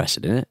very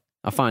interested in it.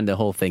 I find the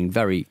whole thing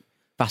very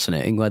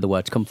fascinating, where the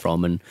words come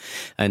from,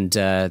 and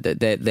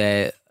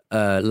they're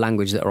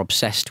language that are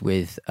obsessed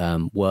with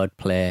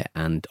wordplay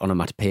and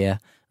onomatopoeia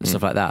and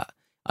stuff like that.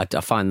 I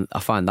find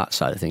that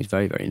side of things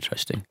very, very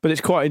interesting. But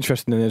it's quite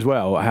interesting as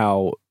well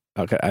how,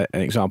 like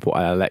an example,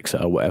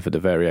 Alexa or whatever the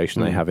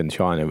variation they have in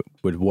China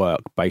would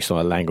work based on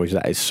a language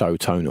that is so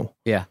tonal.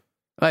 Yeah.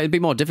 Well, it'd be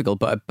more difficult,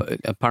 but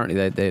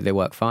apparently they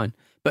work fine.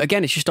 But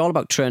again, it's just all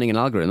about training an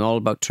algorithm, all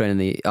about training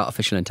the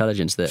artificial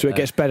intelligence. So it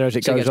gets better as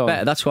it goes on.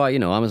 Better. That's why,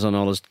 Amazon,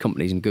 all those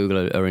companies and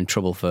Google are in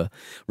trouble for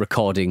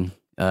recording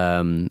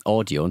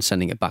audio and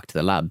sending it back to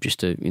the lab just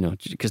to,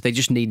 because they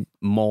just need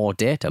more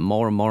data,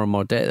 more and more and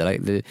more data.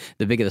 Like the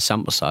bigger the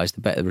sample size,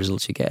 the better the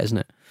results you get, isn't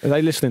it? Are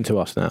they listening to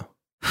us now?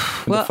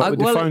 Well,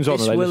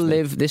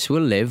 this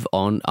will live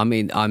on. I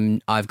mean,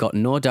 I've got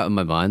no doubt in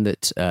my mind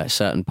that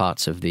certain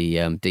parts of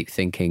the deep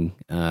thinking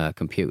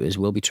computers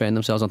will be training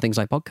themselves on things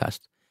like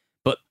podcasts.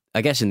 But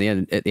I guess at the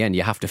end,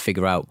 you have to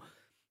figure out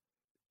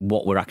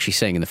what we're actually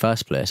saying in the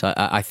first place.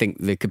 I think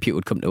the computer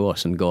would come to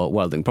us and go,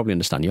 well, they can probably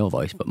understand your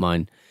voice, but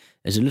mine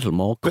is a little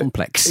more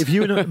complex. If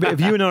you and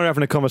I are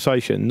having a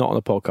conversation, not on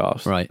a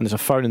podcast, right, and there's a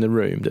phone in the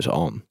room that's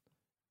on,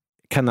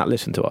 can that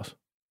listen to us?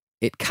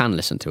 It can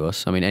listen to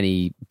us. I mean,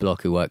 any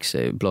bloke who works,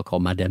 bloke or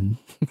madam,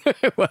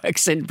 who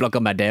works in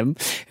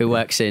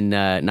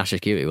national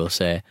security will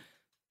say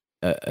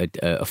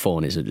a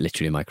phone is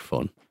literally a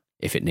microphone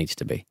if it needs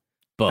to be.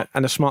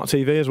 And a smart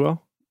TV as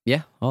well.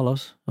 Yeah, all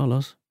those.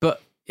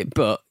 But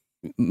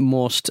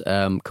most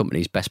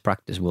companies' best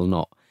practice will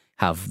not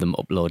have them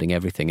uploading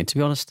everything. And to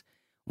be honest,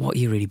 what are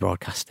you really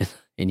broadcasting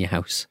in your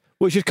house?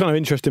 Which is kind of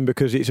interesting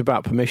because it's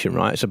about permission,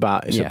 right? It's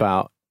about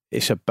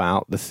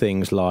the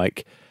things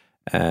like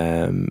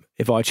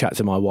if I chat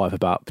to my wife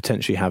about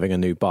potentially having a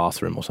new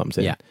bathroom or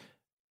something,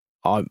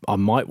 I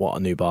might want a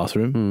new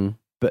bathroom.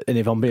 But then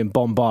if I'm being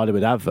bombarded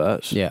with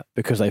adverts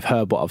because they've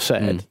heard what I've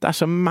said,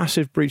 that's a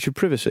massive breach of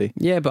privacy.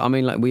 Yeah, but I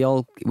mean, like we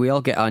all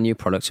get our new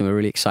products and we're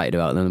really excited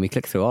about them, and we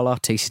click through all our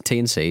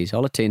T&Cs,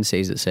 all the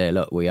T&Cs that say,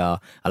 look, we are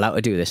allowed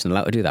to do this and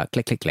allowed to do that.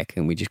 Click, click, click,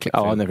 and we just click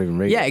through. I never even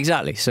read it. Yeah,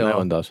 exactly. So no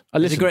one does.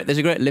 There's a great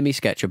Limmy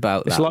sketch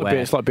about it's that.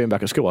 It's like being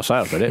back at school. I say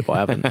I've read it, but I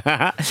haven't.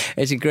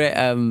 It's a great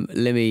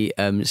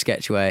Limmy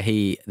sketch where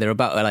they're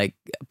about to like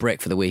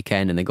break for the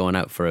weekend and they're going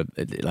out for a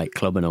like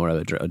clubbing or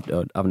whatever,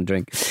 or having a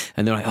drink,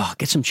 and they're like, oh,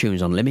 get some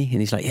tunes on Limmy, and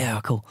he's like, yeah,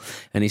 cool.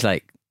 And he's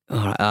like, all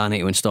right, I need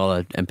to install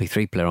an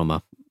MP3 player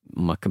on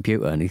my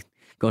computer. And he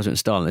goes to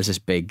install, and there's this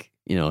big,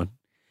 T's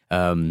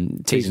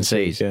and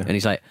C's. And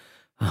he's like,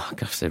 oh, I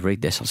have to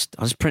read this.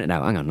 I'll just print it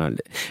out. Hang on.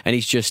 And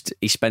he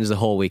spends the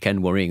whole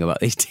weekend worrying about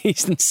these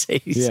T's and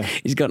C's. Yeah.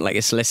 He's got like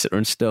a solicitor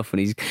and stuff,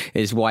 and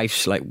his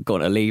wife's like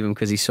going to leave him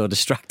because he's so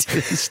distracted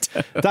and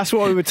stuff. That's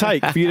what it would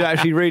take for you to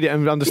actually read it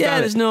and understand it. Yeah,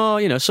 there's no,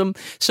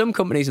 some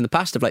companies in the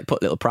past have like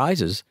put little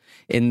prizes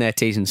in their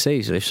T's and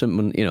C's. So if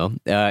someone,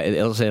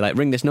 it'll say like,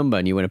 ring this number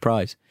and you win a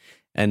prize.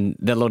 And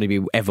there'll only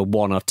be ever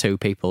one or two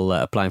people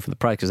applying for the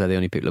prize because they're the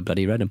only people who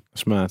bloody read them.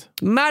 It's mad.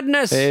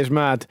 Madness! It is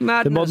mad.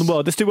 Madness. The modern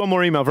world. Let's do one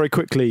more email very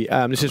quickly.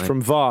 This is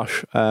from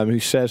Varsh, who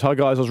says, hi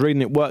guys, I was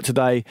reading at work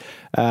today,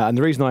 and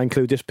the reason I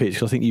include this piece is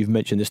because I think you've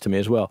mentioned this to me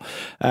as well.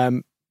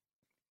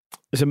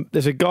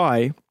 There's a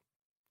guy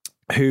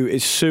who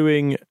is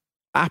suing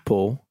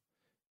Apple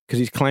because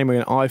he's claiming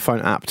an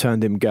iPhone app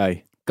turned him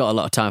gay. Got a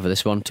lot of time for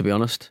this one, to be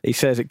honest. He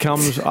says it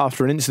comes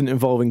after an incident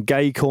involving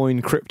gay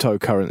coin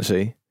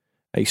cryptocurrency.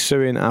 He's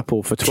suing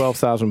Apple for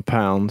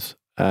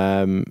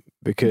 £12,000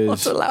 because...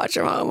 What's a large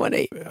amount of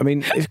money? I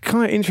mean, it's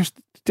kind of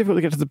interesting. It's difficult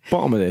to get to the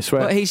bottom of this.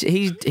 Where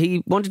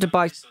he wanted to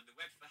buy... on the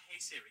web for Hey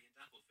Siri and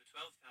Apple for £12,000.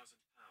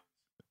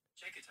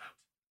 Check it out.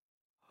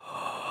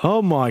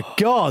 Oh my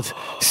God.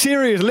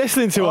 Siri is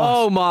listening to us.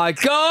 Oh my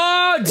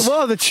God. What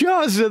are the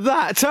chances of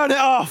that? Turn it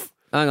off.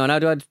 Hang on, how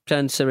do I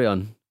turn Siri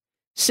on?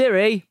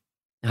 Siri?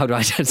 How do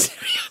I turn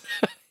Siri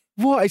on?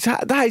 What is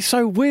that? That is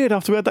so weird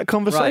after we had that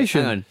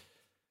conversation. Right, hang on.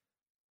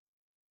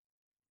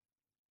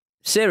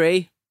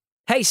 Siri,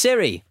 hey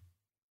Siri,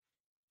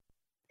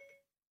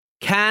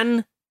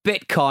 can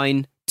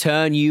Bitcoin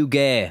turn you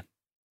gay?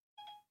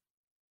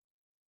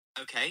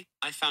 Okay,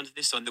 I found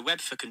this on the web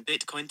for Can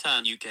Bitcoin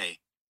Turn You Gay.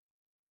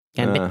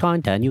 Can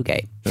Bitcoin turn you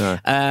gay?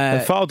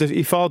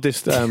 He filed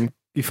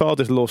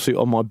this lawsuit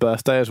on my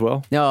birthday as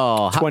well.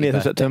 Oh, 20th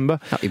of September.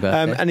 Happy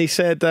birthday. And he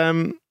said,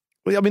 the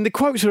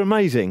quotes are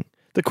amazing.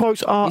 The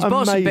quotes are amazing. He's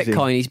bought some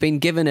Bitcoin. He's been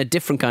given a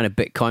different kind of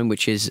Bitcoin,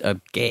 which is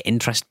a gay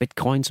interest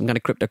Bitcoin, some kind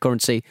of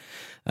cryptocurrency.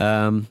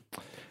 The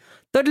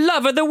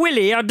love of the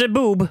willy or the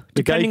boob,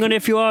 depending on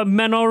if you are a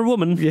man or a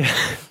woman. Yeah.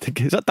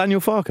 Is that Daniel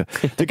Farker?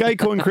 The gay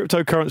coin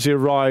cryptocurrency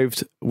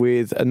arrived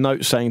with a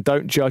note saying,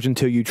 don't judge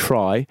until you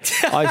try.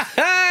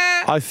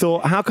 I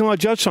thought, how can I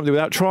judge something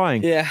without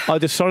trying? Yeah. I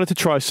decided to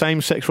try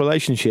same-sex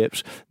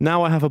relationships.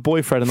 Now I have a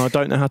boyfriend and I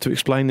don't know how to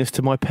explain this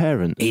to my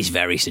parents. He's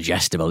very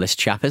suggestible, this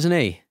chap, isn't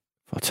he?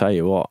 I'll tell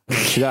you what,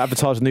 should I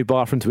advertise a new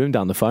bathroom to him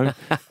down the phone?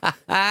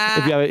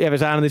 If you have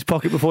his hand in his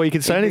pocket before he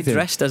can say anything.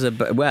 Dressed as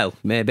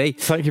maybe.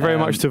 Thank you very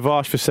much to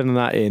Varsh for sending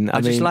that in.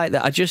 I just like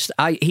that.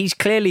 He's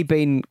clearly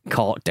been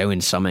caught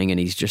doing something and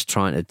he's just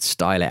trying to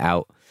style it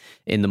out.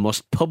 in the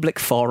most public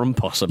forum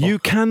possible. You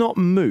cannot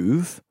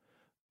move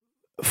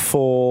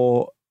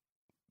for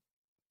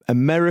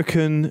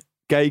American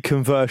gay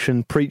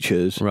conversion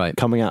preachers Right.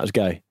 coming out as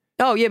gay.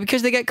 Oh, yeah,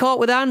 because they get caught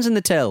with hands in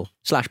the till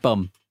 /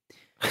 bum.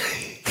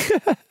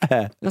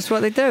 That's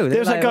what they do. There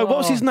was that guy.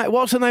 What's "Oh." his name?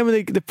 What's the name of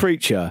the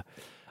preacher?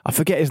 I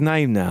forget his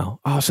name now.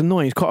 Oh, it's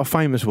annoying. He's quite a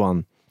famous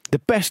one. The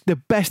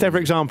best ever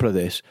example of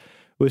this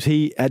was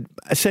he had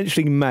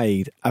essentially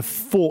made a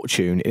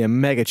fortune in a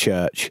mega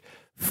church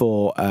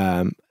for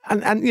and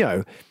you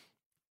know,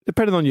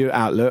 depending on your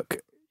outlook,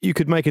 you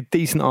could make a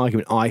decent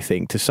argument, I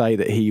think, to say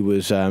that he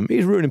was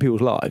ruining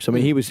people's lives. I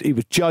mean, he was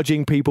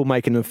judging people,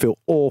 making them feel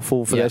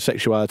awful for their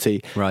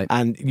sexuality, Right.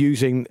 and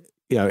using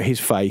his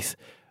faith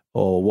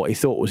or what he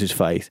thought was his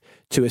faith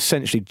to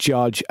essentially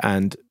judge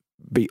and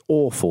be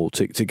awful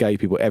to gay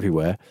people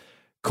everywhere.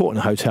 Caught in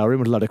a hotel room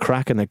with a load of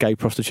crack and a gay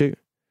prostitute.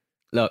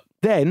 Look,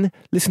 Then,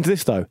 listen to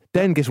this though.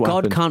 Then guess what God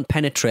happened? can't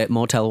penetrate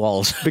motel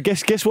walls. But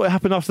guess what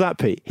happened after that,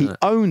 Pete? He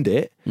owned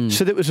it,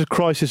 said it was a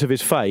crisis of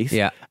his faith,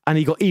 Yeah. and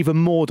he got even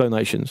more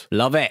donations.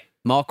 Love it.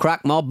 More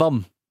crack, more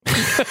bum.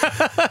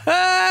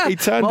 He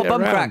turned More it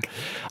bum around. crack.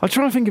 I'm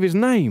trying to think of his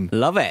name.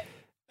 Love it.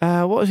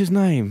 What was his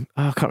name?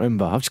 Oh, I can't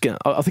remember. I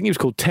think he was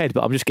called Ted,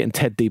 but I'm just getting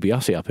Ted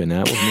DiBiase up in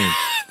there. It wasn't him.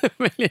 $1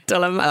 million.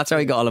 That's how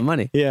he got all the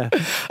money. Yeah.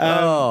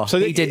 So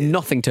he did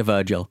nothing to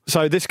Virgil.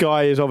 So this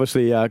guy is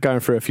obviously going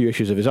through a few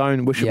issues of his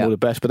own. Wish him Yeah. all the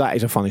best, but that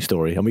is a funny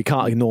story, and we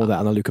can't ignore that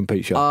on the Luke and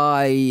Pete show.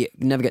 I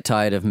never get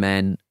tired of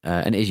men,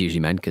 and it is usually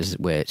men because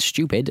we're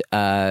stupid,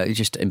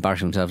 just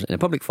embarrassing themselves in a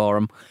public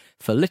forum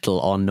for little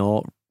or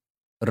no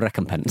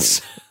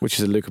recompense. Which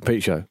is a Luke and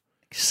Pete show.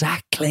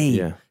 Exactly.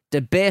 Yeah.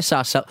 Debase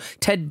ourselves.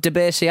 Ted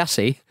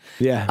Debasiasi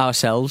Yeah.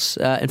 ourselves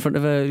in front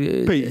of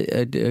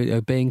a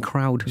obeying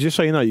crowd. Just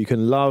so you know, you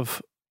can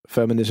love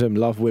feminism,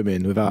 love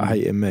women without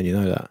hating men. You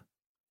know that.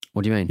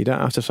 What do you mean? You don't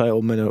have to say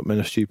all men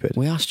are stupid.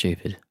 We are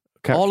stupid.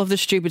 Okay. All of the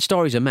stupid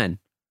stories are men.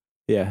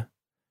 Yeah.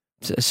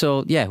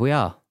 So yeah, we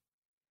are.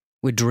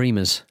 We're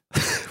dreamers.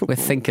 We're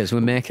thinkers.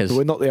 We're makers. But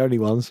we're not the only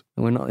ones.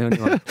 We're not the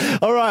only one.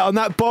 All right, on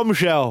that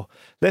bombshell,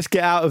 let's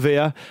get out of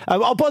here.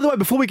 By the way,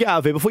 before we get out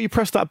of here, before you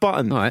press that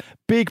button, All right.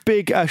 big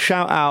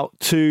shout out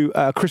to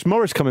Chris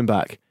Morris coming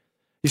back.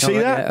 You see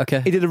right, that? yeah,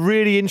 okay. He did a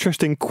really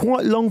interesting,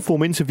 quite long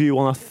form interview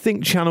on, I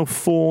think, Channel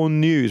 4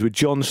 News with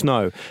Jon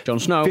Snow. Jon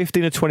Snow.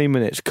 15 or 20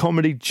 minutes.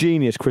 Comedy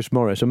genius, Chris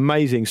Morris.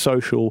 Amazing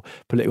social,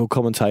 political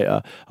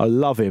commentator. I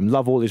love him.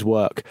 Love all his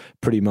work,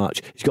 pretty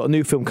much. He's got a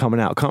new film coming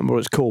out. I can't remember what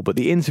it's called, but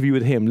the interview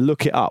with him,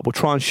 look it up. We'll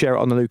try and share it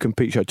on the Luke and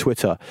Pete Show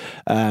Twitter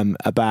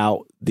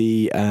about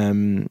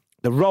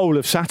the role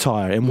of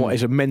satire in what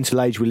is a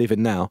mental age we live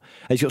in now.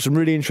 And he's got some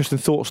really interesting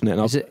thoughts on it,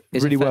 and Is it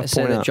really fair worth to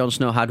say pointing that out. Jon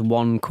Snow had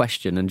one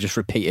question and just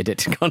repeated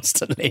it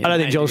constantly? I don't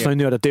think Jon Snow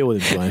knew how to deal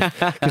with him,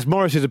 because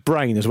Morris is a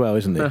brain as well,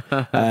 isn't he?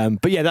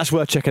 But yeah, that's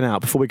worth checking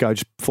out. Before we go,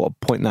 just thought I'd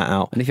point that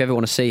out. And if you ever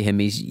want to see him,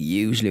 he's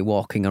usually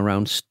walking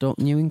around Stoke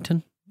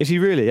Newington. Is he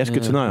really? That's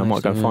good to know. I nice,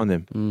 might go yeah. find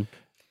him.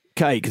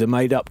 Cake, the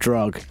made-up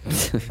drug.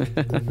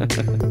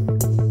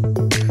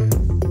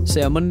 See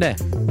you on Monday.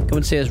 Come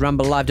and see us,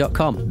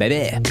 ramblelive.com,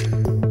 baby.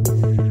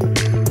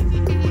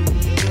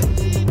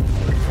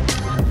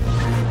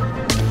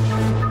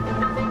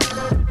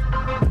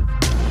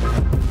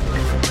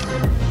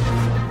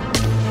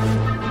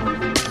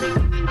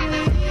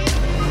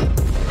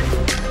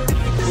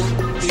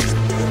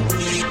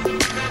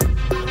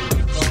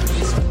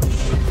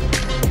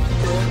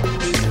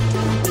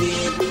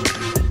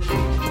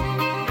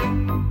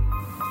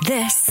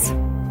 This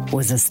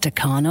was a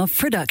Stakhanov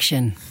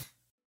production.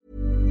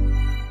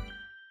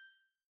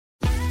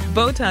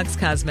 Botox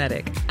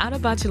Cosmetic, out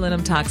of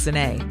botulinum toxin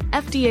A,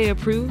 FDA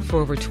approved for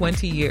over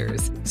 20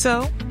 years.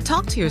 So,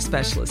 talk to your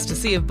specialist to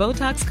see if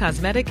Botox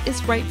Cosmetic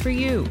is right for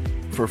you.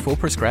 For full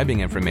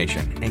prescribing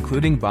information,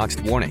 including boxed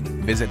warning,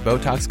 visit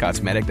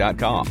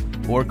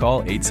BotoxCosmetic.com or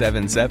call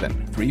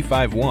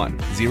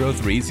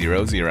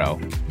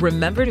 877-351-0300.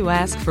 Remember to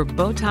ask for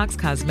Botox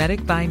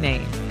Cosmetic by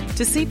name.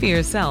 To see for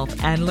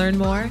yourself and learn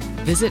more,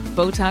 visit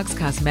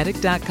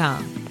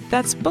BotoxCosmetic.com.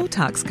 That's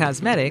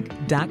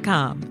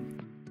BotoxCosmetic.com.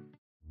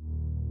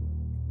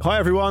 Hi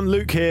everyone,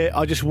 Luke here.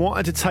 I just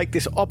wanted to take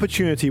this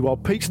opportunity while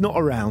Pete's not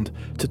around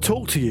to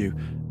talk to you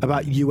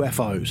about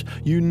UFOs.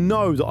 You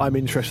know that I'm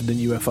interested in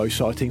UFO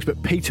sightings,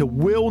 but Peter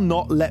will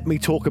not let me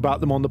talk about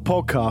them on the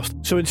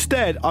podcast. So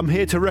instead, I'm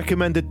here to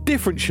recommend a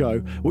different show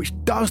which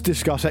does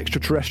discuss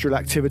extraterrestrial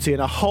activity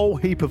and a whole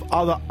heap of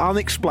other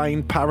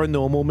unexplained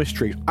paranormal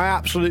mysteries. I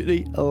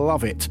absolutely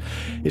love it.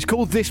 It's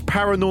called This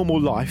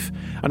Paranormal Life,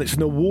 and it's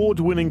an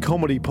award-winning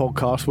comedy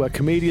podcast where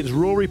comedians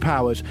Rory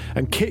Powers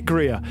and Kit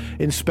Greer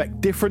inspect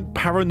different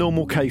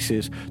paranormal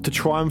cases to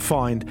try and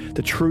find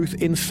the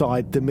truth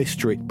inside the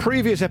mystery.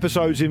 Previous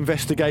episodes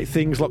investigate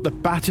things like the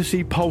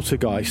Battersea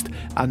poltergeist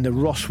and the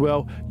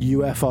Roswell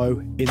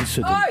UFO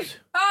incident. Oi!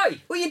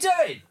 Oi! What are you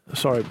doing?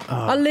 Sorry.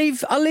 I'll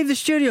leave the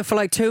studio for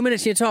like 2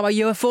 minutes and you talk about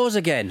UFOs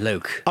again,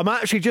 Luke. I'm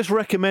actually just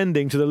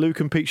recommending to the Luke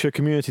and Pete Show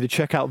community to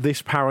check out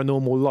This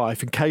Paranormal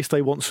Life in case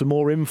they want some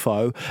more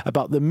info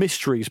about the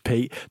mysteries,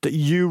 Pete, that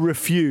you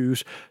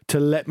refuse to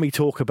let me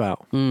talk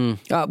about.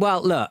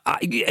 Well, look,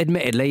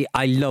 admittedly,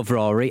 I love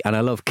Rory and I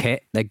love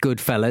Kit. They're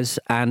good fellas,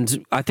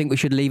 and I think we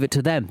should leave it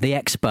to them, the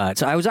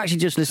experts. I was actually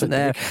just listening to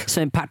their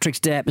St. Patrick's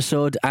Day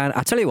episode, and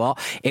I tell you what,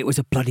 it was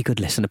a bloody good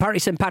listen. Apparently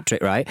St.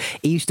 Patrick, right,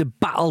 he used to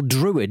battle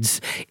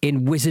druids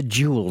in wizard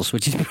duels,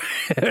 which is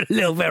a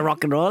little bit of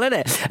rock and roll, isn't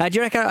it? Do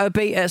you reckon I would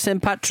beat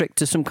St. Patrick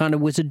to some kind of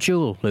wizard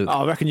duel, Luke?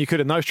 I reckon you could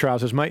in those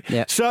trousers, mate.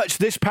 Yeah. Search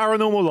This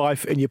Paranormal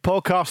Life in your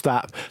podcast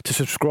app to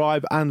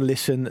subscribe and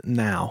listen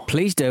now.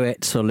 Please do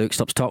it so Luke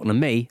stops talking to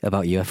me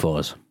about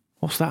UFOs.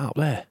 What's that up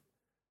there?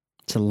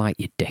 It's a light,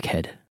 you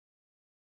dickhead.